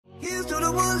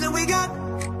we got.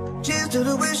 Cheers to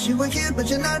the wish you were here, but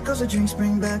you're not, cause the drinks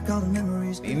bring back all the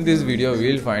memories. In this video,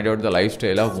 we'll find out the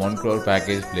lifestyle of 1 crore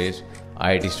package place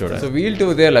IIT students. So we'll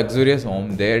tour their luxurious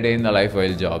home, their day in the life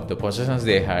while job, the possessions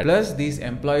they had. Plus, these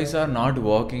employees are not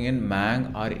working in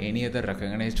Mang or any other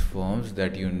recognized firms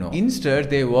that you know. Instead,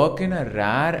 they work in a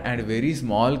rare and very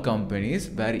small companies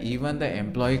where even the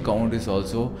employee count is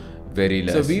also very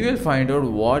less. So we will find out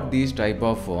what these type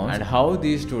of firms and how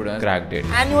these students cracked it.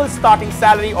 Annual starting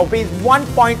salary of rupees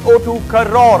 1.02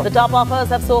 crore. The top offers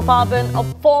have so far been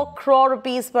of 4 crore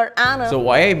rupees per annum. So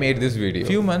why I made this video?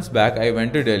 Few months back, I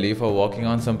went to Delhi for working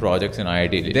on some projects in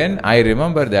IIT. Then I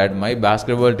remember that my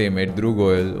basketball teammate Dhruv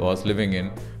Goyal was living in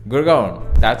Gurgaon.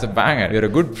 That's a banger. We're a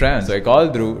good friend. So I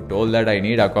called Dhruv, told that I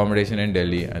need accommodation in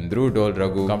Delhi, and Dhruv told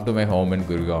Raghu, come to my home in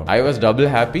Gurgaon. I was double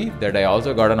happy that I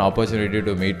also got an opportunity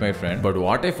to meet my friend. But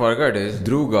what I forgot is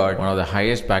Dhruv got one of the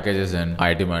highest packages in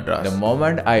IIT Madras. The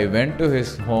moment I went to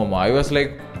his home, I was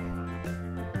like,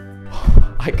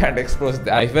 I can't express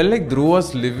that. I felt like Dhruv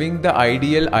was living the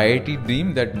ideal IIT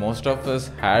dream that most of us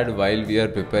had while we are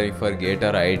preparing for GATE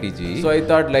or IIT JEE. So I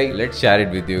thought like, let's share it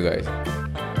with you guys.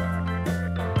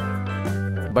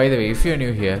 By the way, if you're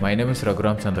new here, my name is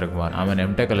Rahuram Chanthrakumar. I'm an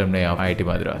MTech alumni of IIT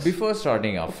Madras. Before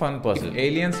starting off, fun puzzle.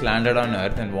 Aliens landed on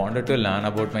Earth and wanted to learn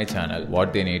about my channel.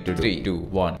 What they need to do? 3, 2,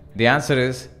 1. The answer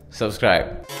is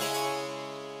subscribe.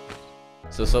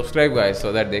 So subscribe guys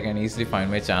so that they can easily find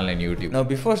my channel in YouTube. Now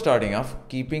before starting off,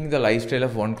 keeping the lifestyle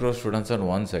of 1 crore students on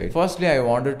one side, firstly I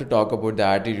wanted to talk about the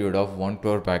attitude of 1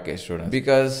 crore package students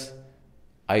because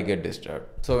I get disturbed.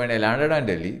 So when I landed on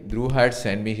Delhi, Dhruv had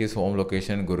sent me his home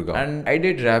location in Gurgaon and I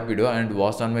did Rapido and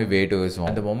was on my way to his home.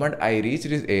 And the moment I reached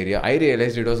his area, I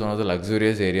realized it was one of the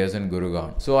luxurious areas in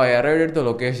Gurgaon. So I arrived at the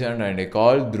location and I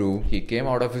called Dhruv. He came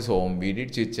out of his home, we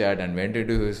did chit chat and went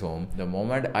into his home. The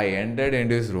moment I entered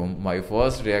into his room, my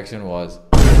first reaction was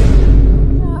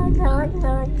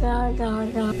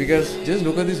because just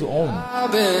look at this home.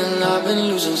 I've been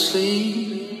losing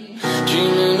sleep,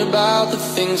 dreaming about the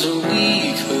things that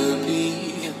we could be.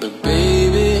 But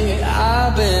baby,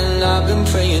 I've been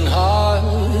praying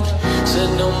hard. Said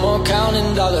no more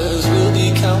counting dollars, we'll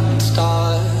be counting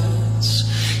stars.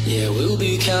 Yeah, we'll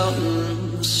be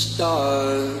counting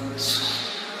stars.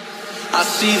 I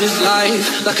see this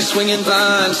life like a swinging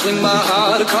vine. Swing my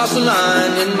heart across the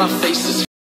line. In my face is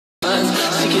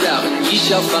seek it out and ye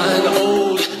shall find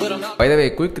old. By the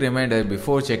way, quick reminder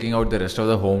before checking out the rest of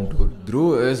the home tour,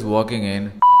 Dhruv is working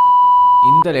in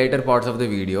the later parts of the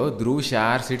video, Dhruv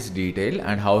shares its detail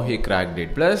and how he cracked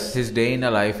it, plus his day in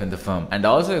a life in the firm. And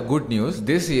also good news,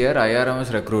 this year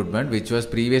IRM's recruitment, which was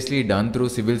previously done through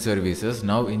civil services,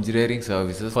 now engineering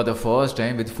services for the first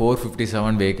time with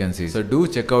 457 vacancies. So do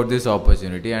check out this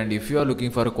opportunity, and if you are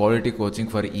looking for a quality coaching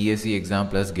for ESE exam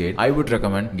plus GATE, I would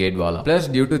recommend GATEwala. Plus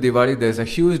due to Diwali, there is a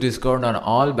huge discount on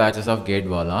all batches of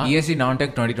GATEwala. ESE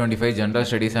Non-Tech 2025 General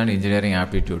Studies and Engineering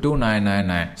Aptitude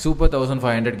 2999, Super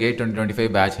 1500 GATE 2025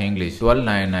 batch Hinglish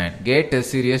 1299, GATE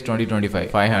Test Series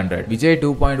 2025 500, Vijay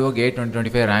 2.0 GATE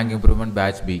 2025 Rank Improvement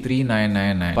Batch B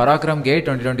 3999, Parakram GATE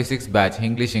 2026 batch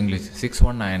Hinglish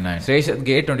 6199, Shreshth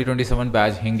GATE 2027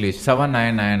 batch Hinglish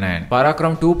 7999,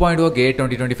 Parakram 2.0 GATE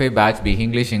 2025 batch B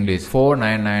Hinglish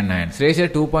 4999,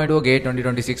 Shreshth 2.0 GATE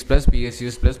 2026 plus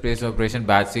PSUs plus Place of Operation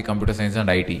batch C Computer Science and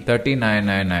IT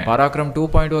 3999, Parakram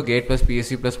 2.0 GATE plus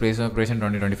PSU plus Place of Operation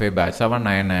 2025 batch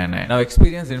 7999. Now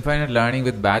experience infinite learning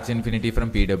with Batch Infinity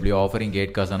from PW, offering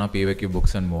GATE Kazana, PVQ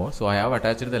books and more. So I have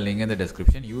attached the link in the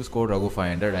description. Use code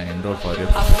RAGHU500 and enroll for it.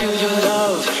 I feel your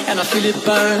love and I feel it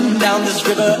burn down this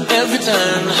river every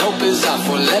turn. Hope is our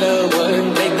four-letter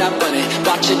word. Make that money,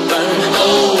 watch it burn.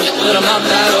 Old, but I'm not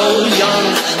that old.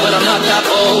 Young, but I'm not that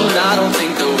old. I don't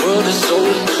think the world is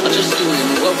sold. I'm just doing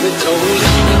what we're told.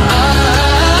 I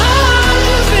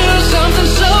feel something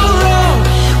so wrong.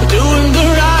 We're doing the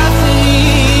right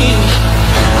thing.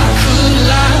 I could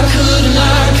lie, could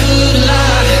lie, could lie.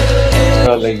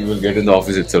 Like you will get in the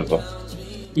office itself.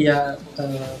 Yeah,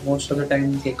 most of the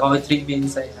time, like all 3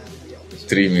 meals I have in the office.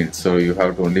 3 meals, so you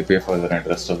have to only pay for the rent.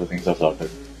 Rest of the things are sorted.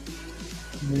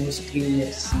 Mostly,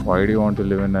 yes. Why do you want to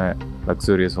live in a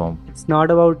luxurious home? It's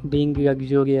not about being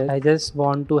luxurious. I just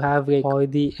want to have like all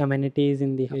the amenities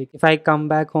in the house. Like, if I come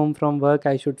back home from work,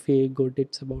 I should feel good.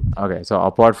 It's about. Okay, so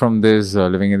apart from this,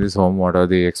 living in this home, what are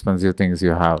the expensive things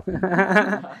you have?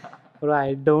 Bro,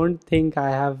 I don't think I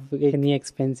have any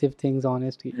expensive things,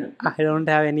 honestly. I don't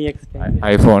have any expensive.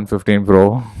 iPhone 15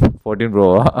 Pro, 14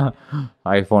 Pro,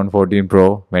 iPhone 14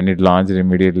 Pro when it launched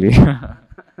immediately.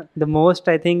 The most,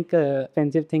 I think,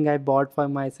 expensive thing I bought for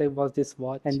myself was this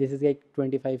watch, and this is like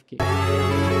 25K.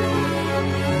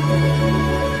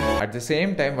 At the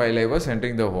same time, while I was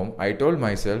entering the home, I told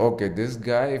myself, okay, this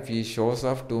guy, if he shows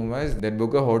off too much, then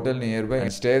book a hotel nearby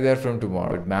and stay there from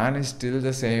tomorrow. But man is still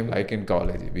the same like in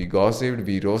college. We gossiped,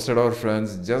 we roasted our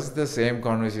friends, just the same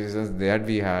conversations that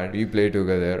we had. We played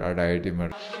together at IIT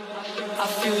Madras. I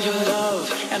feel your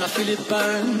love and I feel it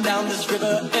burn down this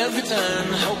river every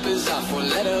turn. Hope is our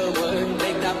four-letter word.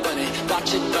 Make that money,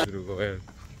 watch it burn.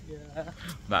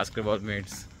 Basketball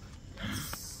mates.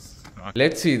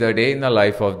 Let's see the day in the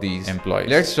life of these employees.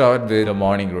 Let's start with the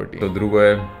morning routine. So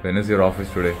Dhruv, when is your office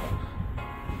today?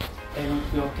 10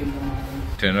 o'clock in the morning.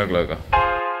 10 o'clock.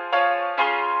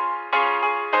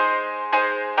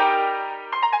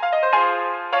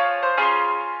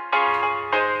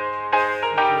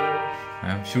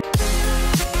 I'm shooting.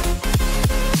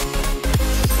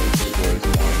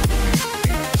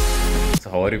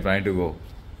 So how are you planning to go?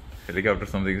 Helicopter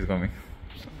something is coming.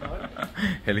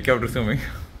 Helicopter is coming.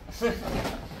 No,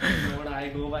 I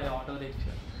go by auto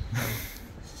rickshaw.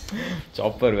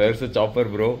 Chopper, where's the chopper,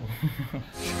 bro?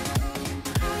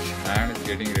 And it's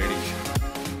getting ready.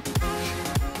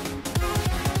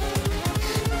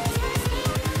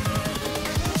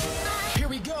 Here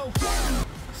we go.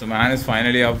 So man is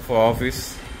finally up for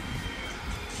office.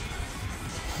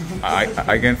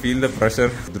 I can feel the pressure.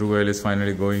 Dhruv is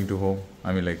finally going to home.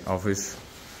 I mean like office.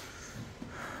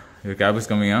 Your cab is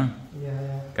coming, huh?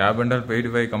 Yeah. Cab and all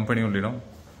paid by company only, no?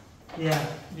 Yeah,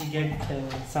 we get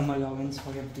some allowance for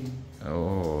everything.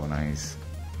 Oh, nice.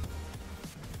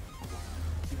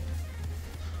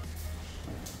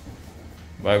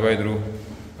 Bye bye, Dhruv.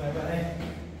 Bye bye.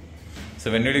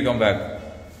 So when did you come back? I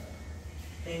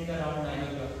think around 9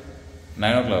 o'clock.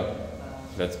 9 o'clock.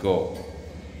 Let's go.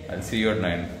 I'll see you at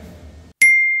 9.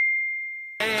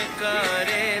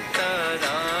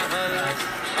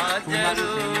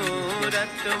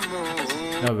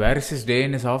 Now where is his day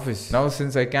in his office? Now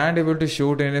since I can't able to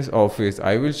shoot in his office,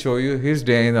 I will show you his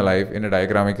day in the life in a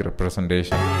diagrammatic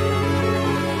representation.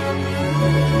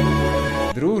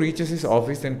 Dhruv reaches his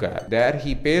sit in cab. There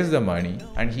he pays the money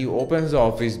and he opens the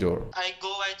office door. I go,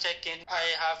 I check in, I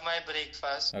have my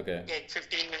breakfast. Okay. Get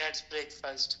 15 minutes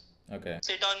breakfast. Okay.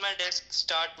 Sit on my desk,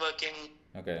 start working.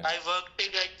 Okay. I work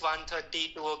till like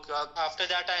 1:30, 2 o'clock. After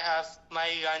that I have my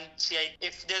lunch.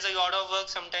 If there's a lot of work,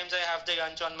 sometimes I have the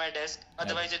lunch on my desk.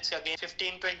 Otherwise it's again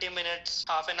 15-20 minutes,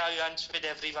 half an hour lunch with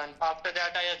everyone. After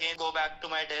that I again go back to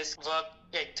my desk, work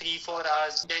like 3-4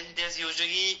 hours. Then there's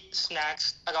usually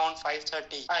snacks around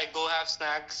 5:30. I go have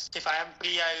snacks. If I am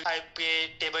free, I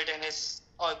play table tennis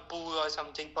or pool or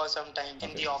something for some time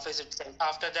in the office itself.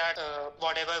 After that,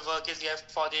 whatever work is left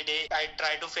for the day, I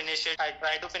try to finish it. I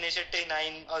try to finish it till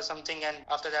 9 or something, and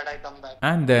after that I come back.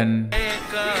 And then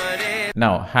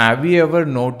now, have you ever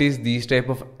noticed these type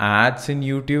of ads in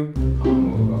YouTube?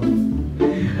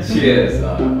 Cheers.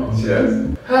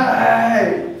 Cheers.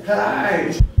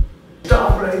 Hi!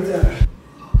 Stop right there.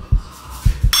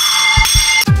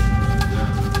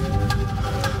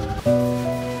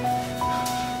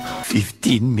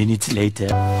 Minutes later.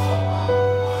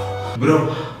 Bro,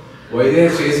 why they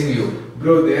are chasing you?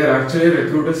 Bro, they are actually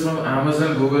recruiters from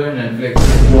Amazon, Google and Netflix.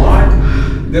 What?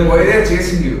 Then why they are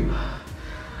chasing you?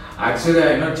 Actually,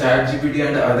 I know ChatGPT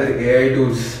and other AI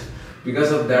tools.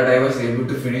 Because of that, I was able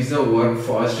to finish the work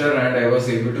faster and I was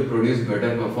able to produce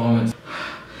better performance.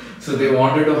 So they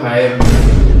wanted to hire me.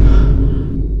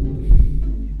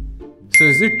 So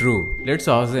is it true? Let's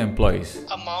ask the employees.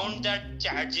 Amount that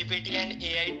ChatGPT and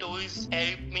AI tools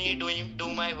help me do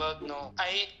my work, no.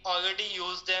 I already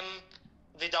use them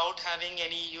without having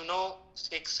any,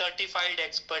 like certified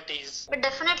expertise. But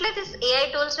definitely these AI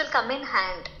tools will come in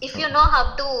hand if you know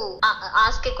how to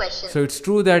ask a question. So it's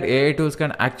true that AI tools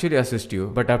can actually assist you,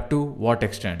 but up to what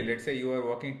extent? Let's say you are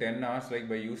working 10 hours, like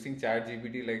by using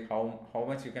ChatGPT, like how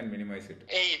much you can minimize it?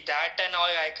 Hey, that and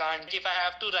all I can't. If I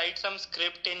have to write some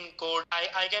script in code,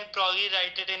 I can probably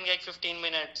write it in like 15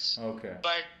 minutes. Okay.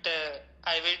 But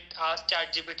I will ask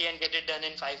ChatGPT and get it done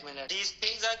in 5 minutes. These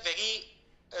things are very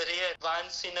rare.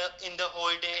 Once in the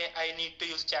whole day I need to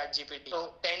use ChatGPT.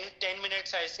 So 10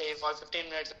 minutes I save or 15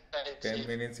 minutes I save. 10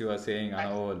 minutes you are saying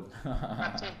all.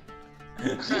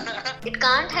 It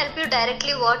can't help you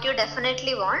directly what you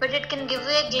definitely want, but it can give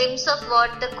you a glimpse of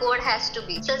what the code has to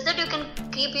be, such that you can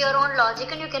keep your own logic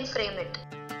and you can frame it.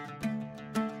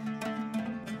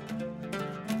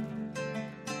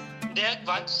 There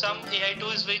are some AI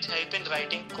tools which help in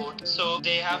writing code, so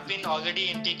they have been already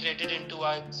integrated into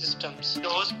our systems.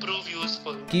 Those prove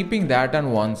useful. Keeping that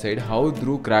on one side, how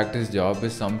Dhruv cracked his job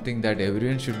is something that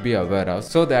everyone should be aware of,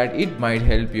 so that it might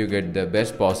help you get the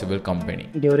best possible company.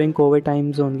 During COVID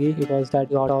times only, it was that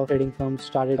a lot of trading firms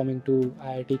started coming to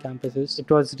IIT campuses.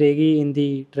 It was really in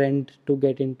the trend to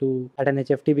get into at an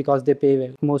HFT because they pay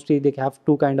well. Mostly they have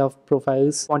two kind of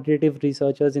profiles: quantitative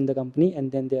researchers in the company,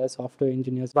 and then there are software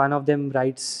engineers. One of them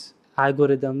writes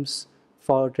algorithms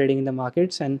for trading in the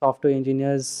markets, and software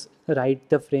engineers write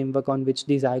the framework on which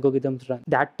these algorithms run.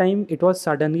 That time it was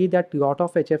suddenly that lot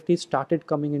of HFTs started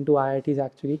coming into IITs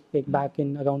actually, like back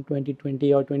in around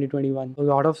 2020 or 2021. A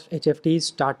lot of HFTs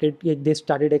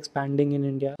started expanding in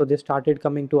India. So they started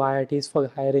coming to IITs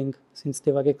for hiring since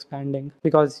they were expanding,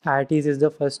 because IITs is the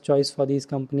first choice for these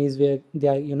companies where they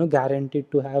are,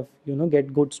 guaranteed to have,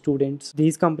 get good students.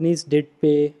 These companies did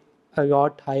pay a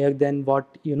lot higher than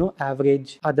what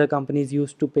average other companies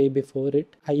used to pay before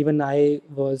it. I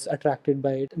was attracted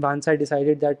by it. Once I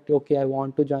decided that okay, I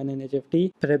want to join an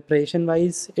HFT, preparation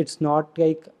wise it's not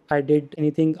like I did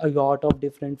anything a lot of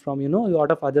different from a lot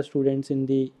of other students in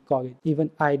the college. Even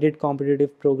I did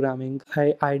competitive programming,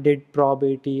 I did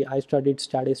probability, I studied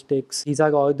statistics. These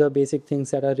are all the basic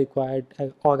things that are required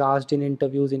or asked in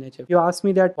interviews in HFT. You ask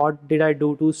me that what did I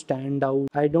do to stand out,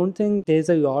 I don't think there's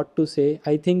a lot to say.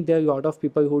 I think there are a lot of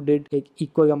people who did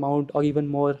equal amount or even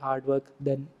more hard work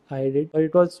than I did, but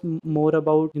it was more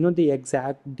about the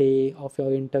exact day of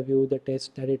your interview, the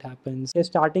test that it happens.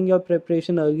 Starting your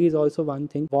preparation early is also one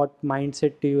thing. What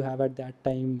mindset do you have at that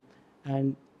time?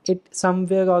 And it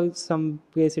somewhere or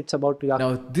someplace it's about luck.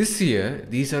 Now this year,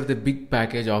 these are the big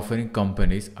package offering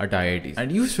companies at IITs,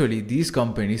 and usually these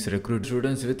companies recruit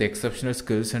students with exceptional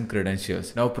skills and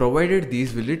credentials. Now provided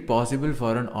these, will it possible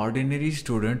for an ordinary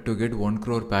student to get 1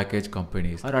 crore package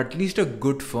companies, or at least a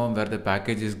good firm where the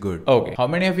package is good? Okay, how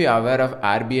many of you are aware of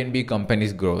Airbnb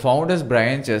company's growth? Founders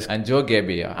Brian Chess and Joe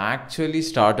Gebbia actually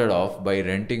started off by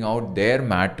renting out their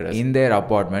mattress in their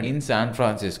apartment in San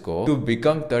Francisco to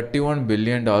become $31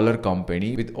 billion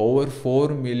company with over 4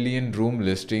 million room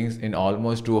listings in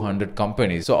almost 200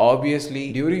 companies. So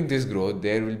obviously during this growth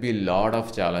there will be a lot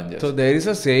of challenges. So there is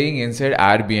a saying inside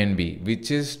Airbnb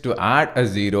which is to add a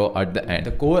zero at the end.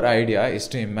 The core idea is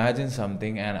to imagine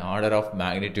something an order of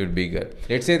magnitude bigger.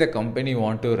 Let's say the company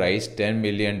want to raise $10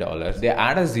 million. They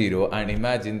add a zero and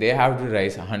imagine they have to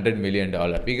raise $100 million,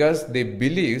 because they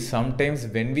believe sometimes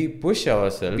when we push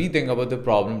ourselves we think about the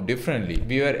problem differently.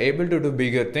 We were able to do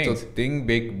bigger things. So think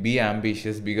big, be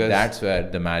ambitious, because that's where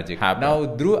the magic happens.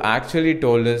 Now Dhruv actually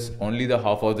told us only the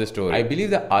half of the story. I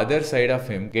believe the other side of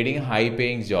him getting a high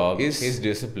paying job is his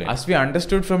discipline. As we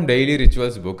understood from Daily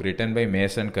Rituals book written by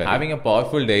Mason Curry, having a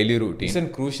powerful daily routine is a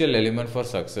crucial element for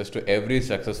success to every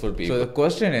successful people. So the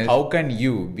question is, how can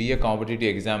you be a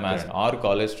competitive exam as or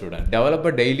college student develop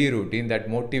a daily routine that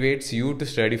motivates you to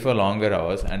study for longer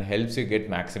hours and helps you get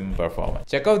maximum performance?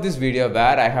 Check out this video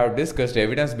where I have discussed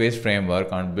evidence-based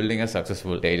framework on building a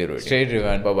successful daily routine. Stay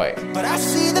driven. Bye-bye. But I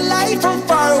see the light from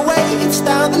far away, it's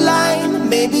down the line.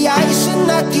 Maybe I should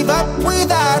not give up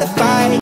without a fight.